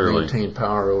Clearly. maintain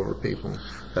power over people?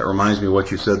 That reminds me of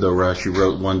what you said, though, Rush. You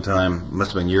wrote one time,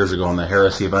 must have been years ago, on the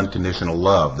heresy of unconditional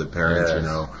love, that parents, Yes.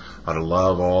 ought to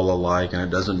love all alike, and it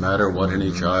doesn't matter what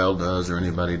any child does or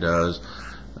anybody does.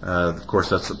 Of course,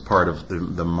 that's a part of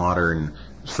the modern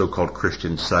so-called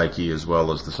Christian psyche as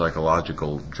well as the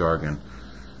psychological jargon.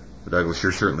 But Douglas,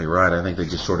 you're certainly right. I think they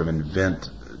just sort of invent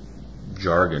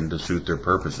jargon to suit their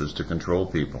purposes, to control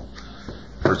people.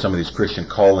 For some of these Christian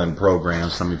call-in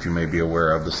programs, some of you may be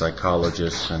aware of, the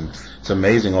psychologists, and it's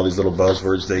amazing all these little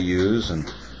buzzwords they use,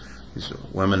 and these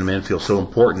women and men feel so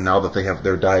important now that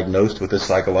they're diagnosed with this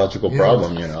psychological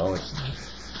problem,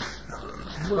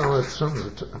 Well, it's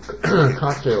some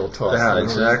cocktail talk. Yeah,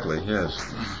 exactly,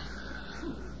 yes.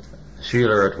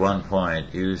 Sheeler at one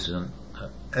point used an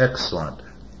excellent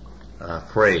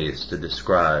phrase to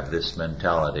describe this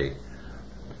mentality.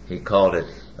 He called it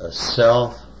a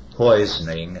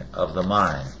self-poisoning of the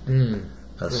mind.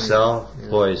 A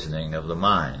self-poisoning of the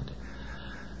mind.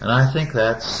 And I think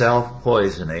that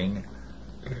self-poisoning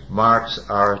marks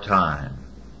our time.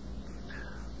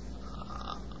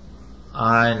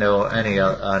 I know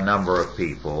a number of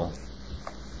people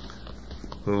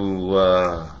who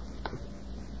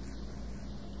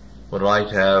would like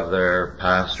to have their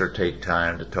pastor take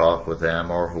time to talk with them,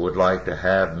 or who would like to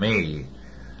have me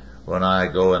when I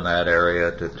go in that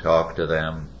area to talk to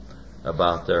them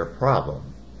about their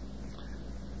problem.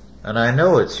 And I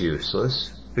know it's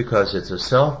useless, because it's a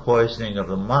self-poisoning of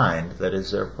the mind that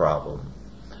is their problem.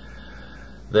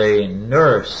 They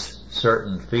nurse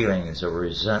certain feelings of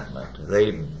resentment.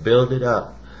 They build it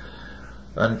up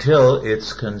until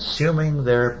it's consuming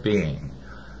their being.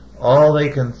 All they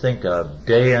can think of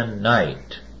day and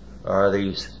night are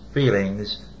these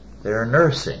feelings they're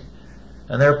nursing,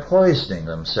 and they're poisoning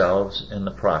themselves in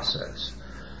the process.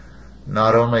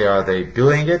 Not only are they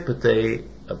doing it, but they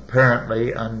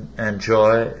apparently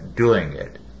enjoy doing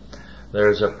it.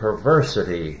 There's a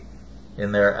perversity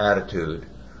in their attitude.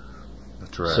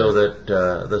 That's right. So that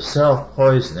the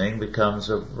self-poisoning becomes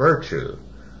a virtue.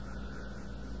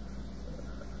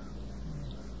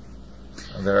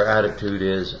 Their attitude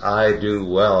is, I do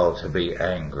well to be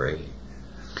angry,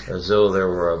 as though there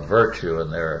were a virtue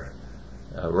in their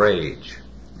rage.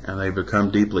 And they become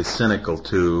deeply cynical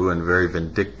too, and very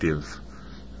vindictive.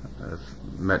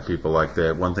 I've met people like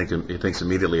that. One thing, he thinks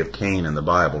immediately of Cain in the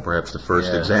Bible, perhaps the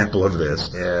first example of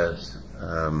this. Yes.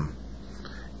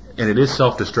 And it is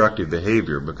self-destructive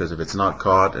behavior, because if it's not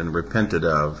caught and repented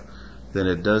of, then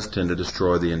it does tend to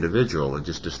destroy the individual. It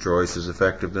just destroys his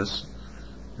effectiveness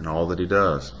in all that he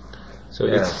does. So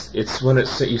it's when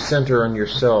you center on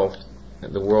yourself,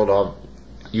 the world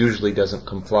usually doesn't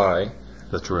comply.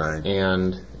 That's right.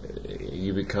 And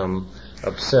you become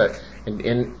upset.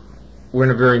 And we're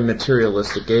in a very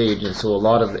materialistic age, and so a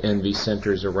lot of the envy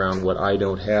centers around what I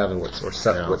don't have and what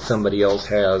somebody else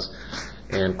has.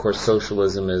 And of course,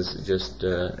 socialism is just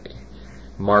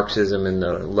Marxism and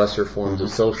the lesser forms of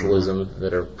socialism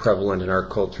that are prevalent in our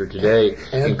culture today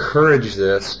encourage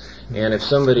this. And if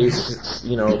somebody's,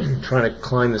 trying to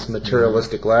climb this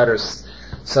materialistic ladder,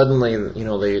 suddenly,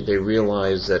 they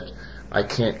realize that I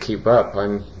can't keep up.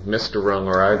 I'm misderung,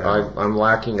 or I'm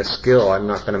lacking a skill. I'm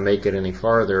not going to make it any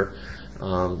farther.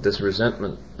 This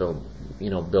resentment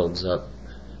builds up.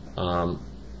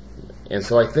 And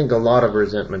so I think a lot of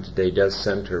resentment today does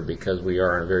center because we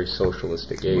are in a very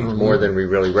socialistic age, more than we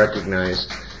really recognize.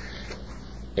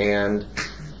 And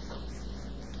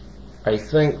I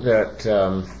think that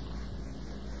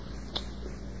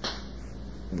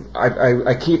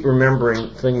I keep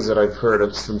remembering things that I've heard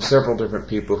from several different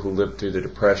people who lived through the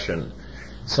Depression.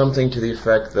 Something to the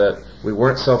effect that we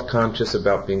weren't self-conscious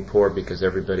about being poor because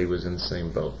everybody was in the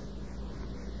same boat.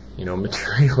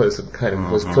 Materialism kind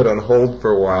of was put on hold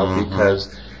for a while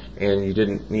and you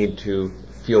didn't need to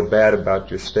feel bad about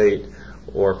your state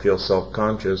or feel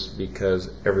self-conscious because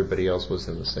everybody else was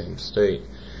in the same state.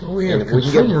 Well, we have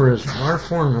consumerism. Our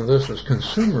form of this is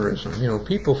consumerism.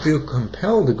 People feel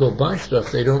compelled to go buy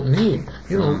stuff they don't need.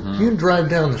 You can drive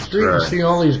down the street and see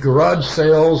all these garage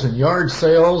sales and yard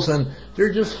sales, and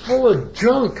they're just full of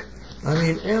junk. I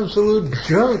mean, absolute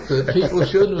junk that people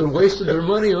shouldn't have wasted their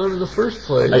money on in the first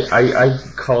place. I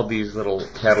call these little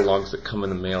catalogs that come in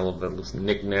the mail of the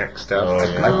knick-knack stuff.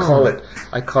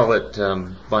 I call it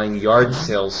buying yard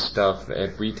sale stuff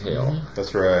at retail.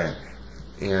 That's right.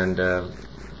 And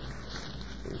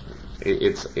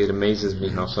it amazes me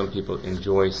how some people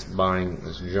enjoy buying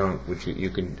this junk, which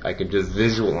I can just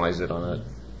visualize it on a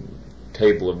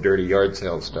table of dirty yard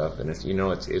sale stuff, and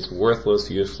it's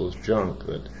worthless, useless junk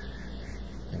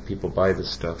and people buy this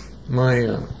stuff. My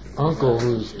uncle,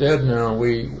 who's dead now,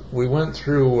 we went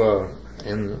through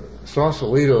in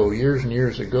Sausalito years and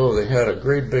years ago. They had a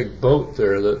great big boat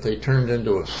there that they turned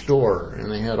into a store, and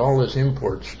they had all this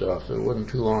import stuff. It wasn't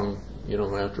too long,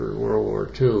 after World War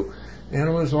II, and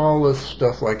it was all this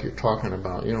stuff like you're talking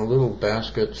about, little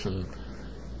baskets and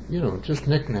just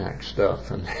knick-knack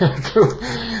stuff. And after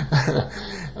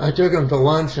I took him to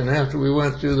lunch, and after we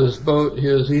went through this boat,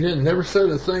 he never said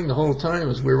a thing the whole time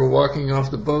as we were walking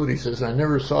off the boat. He says, I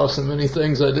never saw so many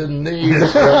things I didn't need.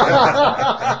 That's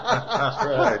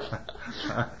right.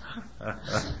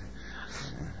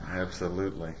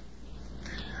 Absolutely.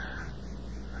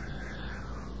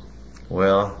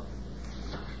 Well,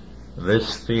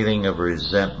 this feeling of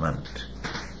resentment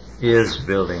is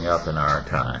building up in our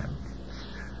time.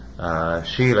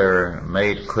 Sheeler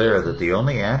made clear that the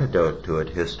only antidote to it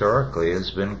historically has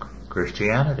been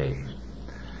Christianity,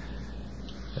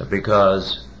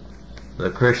 because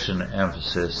the Christian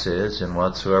emphasis is, in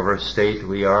whatsoever state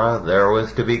we are,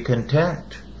 therewith to be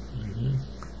content.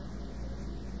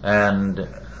 And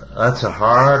that's a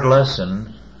hard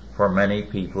lesson for many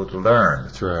people to learn.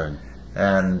 That's right.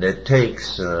 And it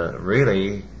takes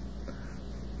really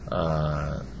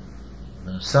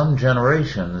some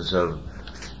generations of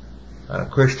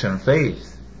Christian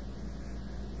faith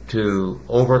to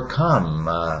overcome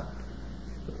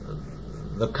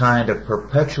the kind of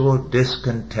perpetual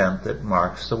discontent that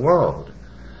marks the world.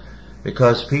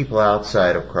 Because people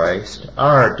outside of Christ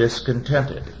are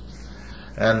discontented.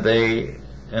 And they,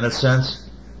 in a sense,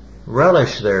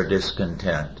 relish their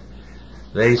discontent.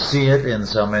 They see it in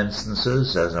some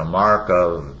instances as a mark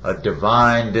of a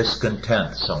divine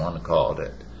discontent, someone called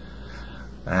it,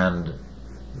 and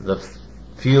the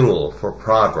fuel for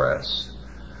progress.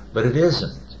 But it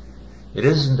isn't. It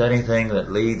isn't anything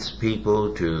that leads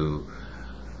people to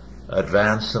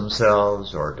advance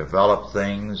themselves or develop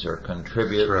things or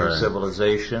contribute to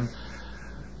civilization,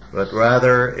 but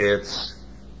rather it's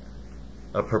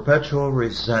a perpetual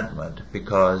resentment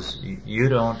because you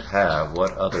don't have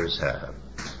what others have.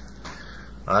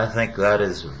 I think that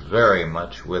is very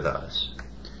much with us.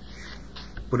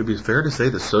 Would it be fair to say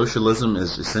that socialism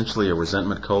is essentially a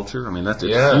resentment culture? I mean, it's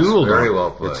yes, fueled very on,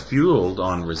 well put. It's fueled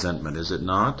on resentment, is it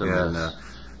not? I yes. mean,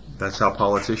 that's how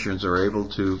politicians are able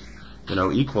to,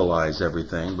 equalize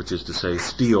everything, which is to say,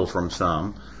 steal from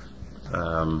some.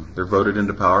 They're voted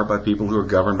into power by people who are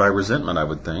governed by resentment, I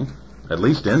would think, at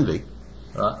least envy.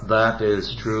 That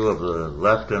is true of the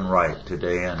left and right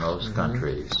today in most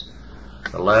countries.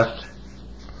 The left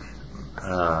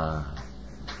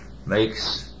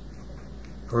makes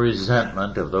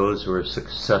resentment of those who are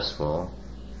successful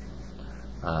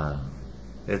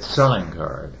its selling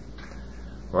card,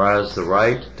 whereas the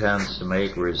right tends to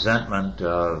make resentment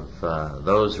of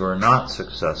those who are not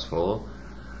successful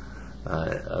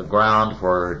a ground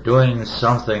for doing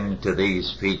something to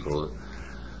these people,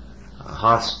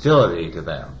 hostility to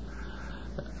them,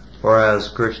 whereas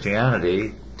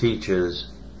Christianity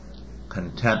teaches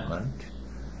contentment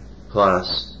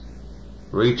plus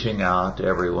reaching out to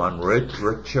everyone, rich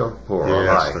or poor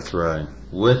alike. That's right.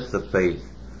 With the faith,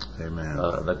 Amen.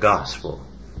 The gospel.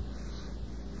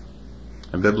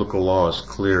 And biblical law is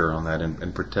clear on that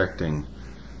in protecting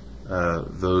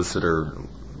those that are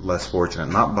less fortunate,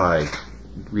 not by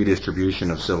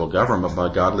redistribution of civil government, but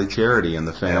by godly charity in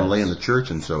the family and the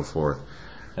church and so forth.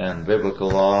 And biblical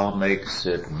law makes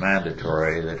it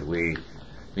mandatory that we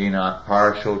be not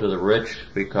partial to the rich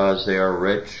because they are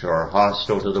rich, or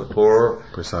hostile to the poor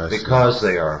because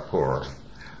they are poor.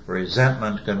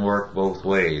 Resentment can work both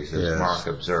ways, as Mark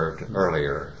observed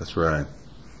earlier. That's right.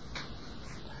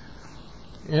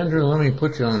 Andrew, let me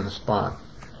put you on the spot.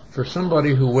 For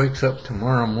somebody who wakes up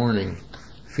tomorrow morning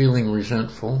feeling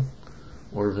resentful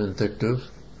or vindictive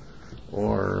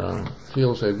or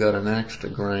feels they've got an axe to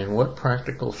grind, what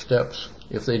practical steps,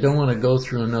 if they don't want to go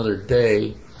through another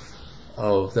day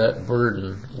of that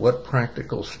burden, what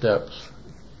practical steps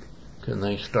can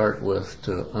they start with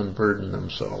to unburden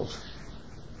themselves?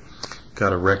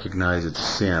 Got to recognize it's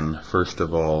sin, first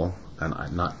of all,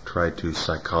 and not try to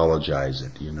psychologize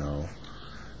it,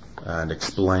 and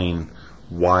explain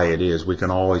why it is. We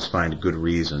can always find good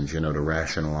reasons, to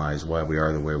rationalize why we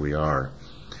are the way we are.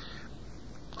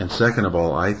 And second of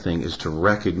all, I think, is to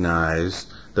recognize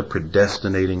the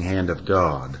predestinating hand of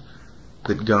God,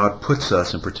 that God puts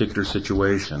us in particular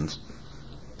situations,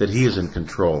 that He is in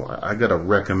control. I got to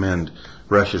recommend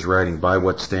Rush's writing, By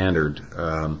What Standard,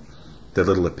 the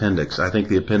little appendix. I think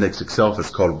the appendix itself is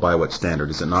called By What Standard,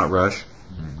 is it not, Rush?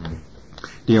 Mm-hmm.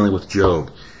 Dealing with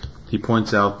Job. He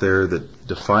points out there that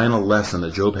the final lesson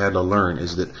that Job had to learn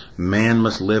is that man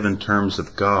must live in terms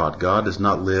of God. God does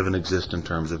not live and exist in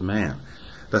terms of man.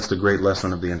 That's the great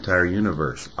lesson of the entire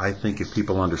universe. I think if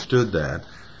people understood that,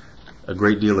 a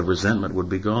great deal of resentment would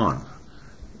be gone.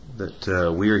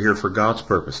 That we are here for God's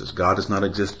purposes. God does not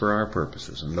exist for our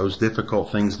purposes. And those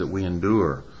difficult things that we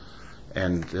endure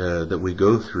and that we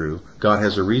go through, God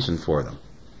has a reason for them.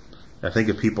 I think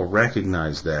if people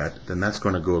recognize that, then that's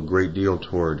going to go a great deal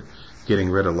toward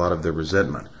getting rid of a lot of their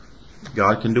resentment.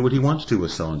 God can do what He wants to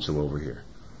with so-and-so over here.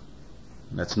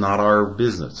 That's not our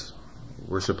business.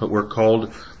 We're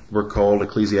called,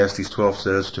 Ecclesiastes 12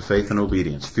 says, to faith and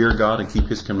obedience. Fear God and keep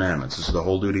His commandments. This is the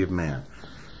whole duty of man.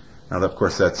 Now, of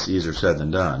course, that's easier said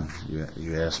than done,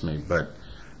 you ask me, but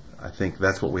I think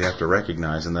that's what we have to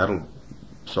recognize, and that'll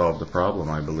solve the problem,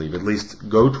 I believe. At least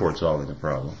go toward solving the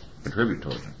problem, contribute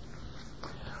towards it.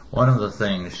 One of the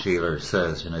things Sheeler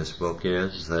says in his book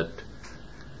is that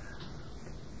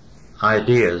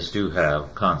ideas do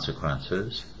have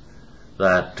consequences,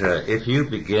 that if you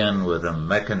begin with a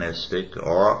mechanistic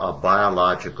or a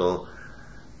biological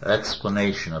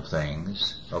explanation of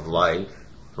things, of life,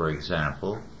 for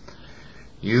example,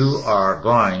 you are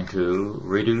going to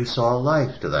reduce all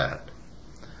life to that.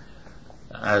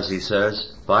 As he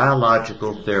says,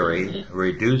 biological theory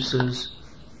reduces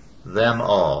them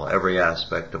all, every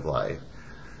aspect of life,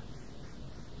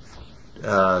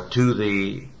 to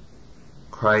the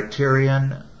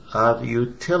criterion of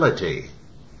utility.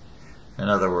 In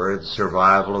other words,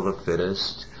 survival of the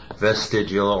fittest,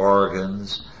 vestigial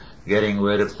organs, getting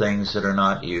rid of things that are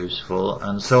not useful,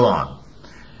 and so on.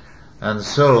 And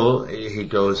so, he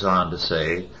goes on to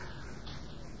say,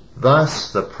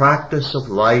 thus the practice of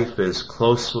life is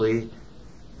closely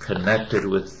connected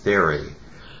with theory.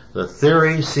 The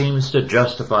theory seems to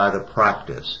justify the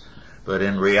practice, but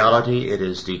in reality it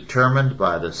is determined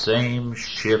by the same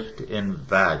shift in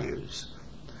values.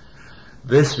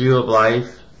 This view of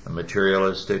life,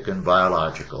 materialistic and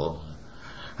biological,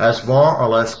 has more or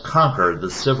less conquered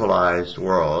the civilized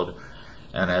world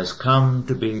and has come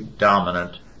to be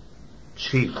dominant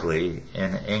chiefly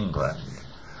in England.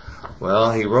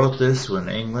 Well, he wrote this when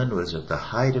England was at the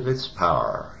height of its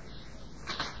power.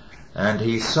 And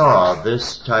he saw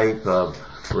this type of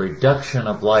reduction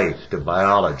of life to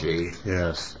biology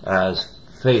as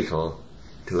fatal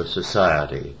to a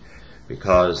society,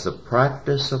 because the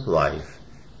practice of life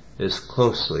is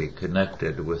closely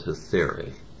connected with the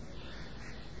theory.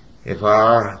 If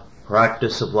our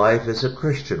practice of life is a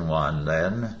Christian one,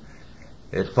 then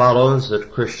it follows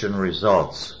that Christian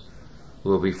results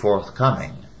will be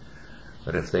forthcoming.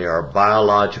 But if they are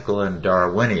biological and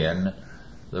Darwinian,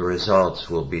 the results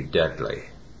will be deadly.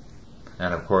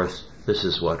 And of course, this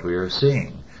is what we are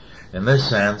seeing. In this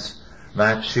sense,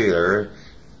 Max Scheler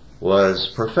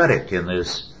was prophetic in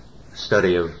this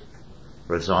study of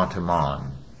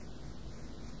ressentiment.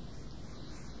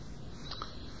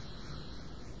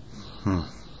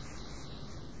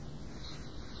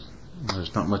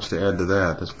 There's not much to add to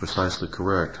that. That's precisely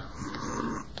correct.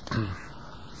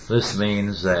 This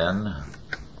means then,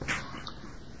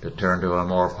 to turn to a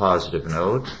more positive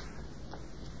note,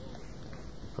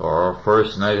 or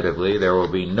first negatively, there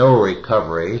will be no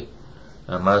recovery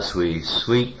unless we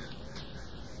sweep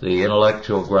the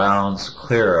intellectual grounds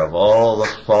clear of all the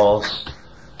false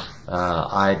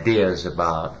ideas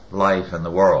about life and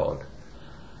the world.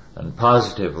 And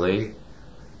positively,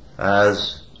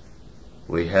 as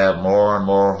we have more and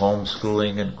more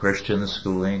homeschooling and Christian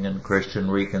schooling and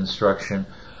Christian reconstruction,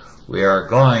 we are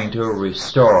going to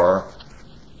restore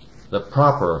the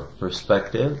proper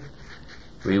perspective.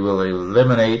 We will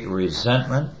eliminate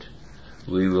resentment.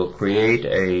 We will create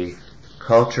a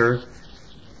culture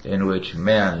in which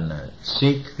men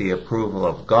seek the approval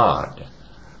of God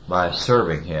by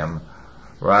serving Him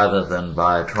rather than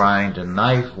by trying to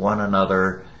knife one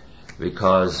another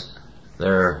because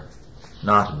they're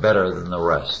not better than the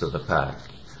rest of the pack.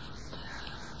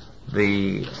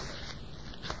 The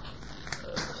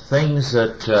things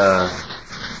that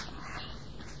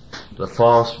the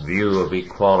false view of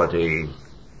equality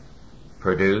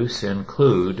produce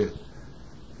include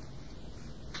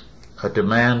a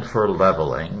demand for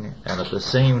leveling and at the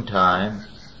same time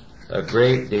a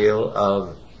great deal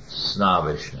of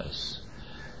snobbishness.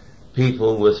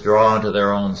 People withdraw into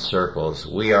their own circles.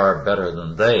 We are better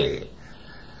than they.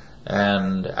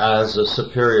 And as the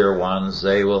superior ones,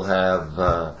 they will have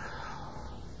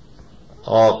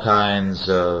all kinds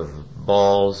of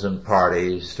balls and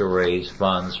parties to raise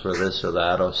funds for this or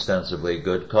that ostensibly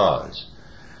good cause.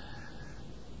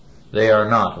 They are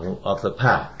not of the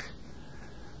pack.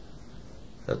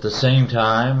 At the same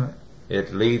time,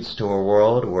 it leads to a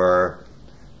world where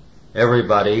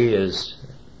everybody is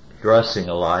dressing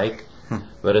alike,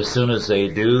 but as soon as they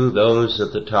do, those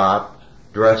at the top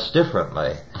dress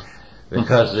differently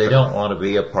because they don't want to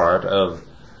be a part of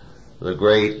the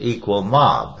great equal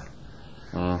mob.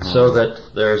 So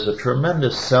that there's a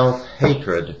tremendous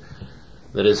self-hatred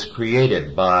that is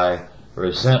created by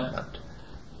resentment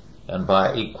and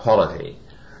by equality.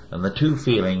 And the two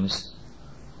feelings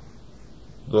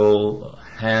go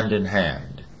hand in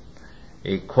hand.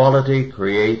 Equality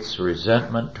creates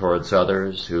resentment towards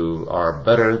others who are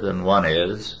better than one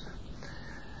is,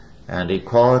 and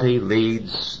equality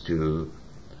leads to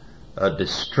a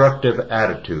destructive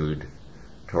attitude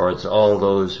towards all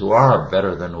those who are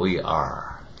better than we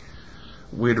are.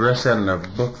 We addressed that in a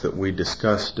book that we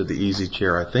discussed at the Easy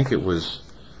Chair. I think it was,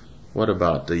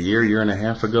 about a year and a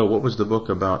half ago? What was the book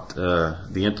about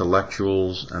the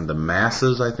intellectuals and the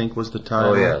masses, I think was the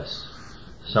title? Oh, yes.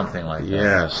 Something like that.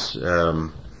 Yes.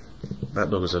 That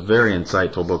book was a very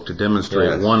insightful book to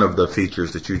demonstrate one of the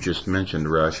features that you just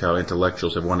mentioned, Rush, how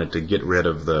intellectuals have wanted to get rid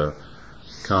of the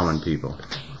common people.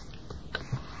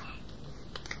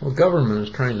 Well, government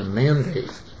is trying to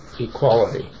mandate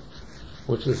equality,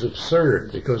 which is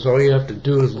absurd because all you have to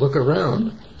do is look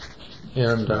around,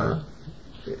 and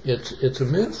it's a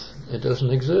myth. It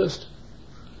doesn't exist.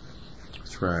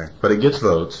 That's right. But it gets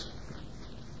votes,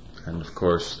 and of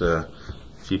course the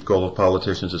chief goal of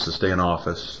politicians is to stay in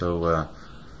office. So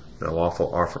They'll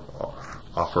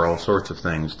offer all sorts of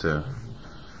things to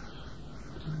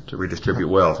redistribute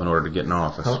wealth in order to get in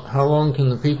office. How long can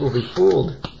the people be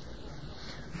fooled?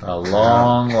 A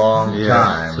long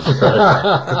time.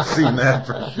 I've seen that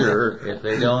for sure. If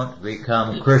they don't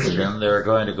become Christian, they're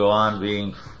going to go on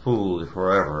being fooled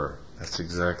forever. That's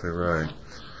exactly right.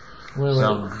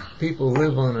 Well, people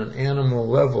live on an animal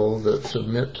level that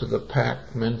submit to the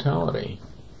pack mentality.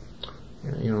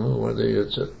 You know, whether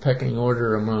it's a pecking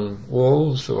order among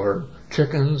wolves or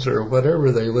chickens or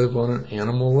whatever, they live on an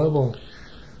animal level.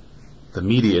 The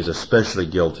media is especially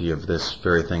guilty of this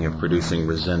very thing of producing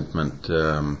resentment.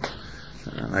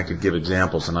 I could give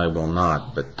examples, and I will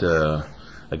not, but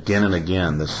again and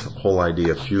again, this whole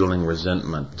idea of fueling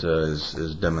resentment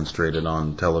is demonstrated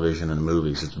on television and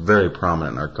movies. It's very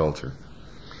prominent in our culture.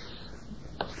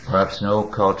 Perhaps no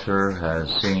culture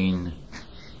has seen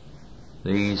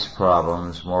these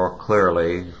problems more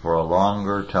clearly for a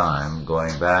longer time,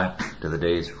 going back to the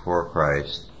days before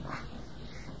Christ,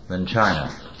 than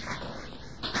China.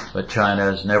 But China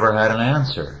has never had an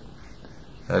answer.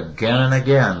 Again and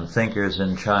again, thinkers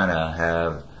in China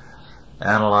have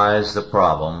analyzed the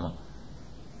problem,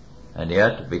 and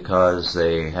yet, because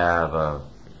they have a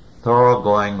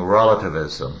thoroughgoing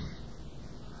relativism,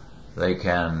 they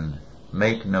can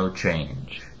make no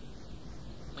change.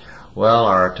 Well,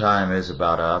 our time is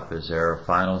about up. Is there a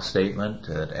final statement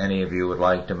that any of you would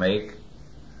like to make?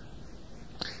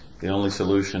 The only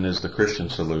solution is the Christian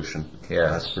solution.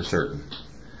 Yes. That's for certain.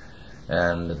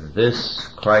 And this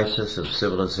crisis of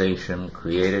civilization,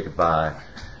 created by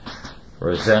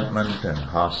resentment and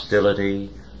hostility,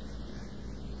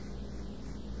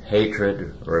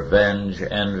 hatred, revenge,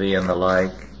 envy, and the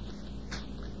like,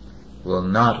 will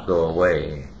not go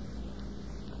away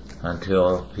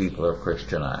until people are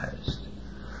Christianized.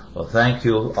 Well, thank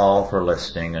you all for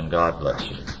listening, and God bless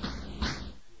you.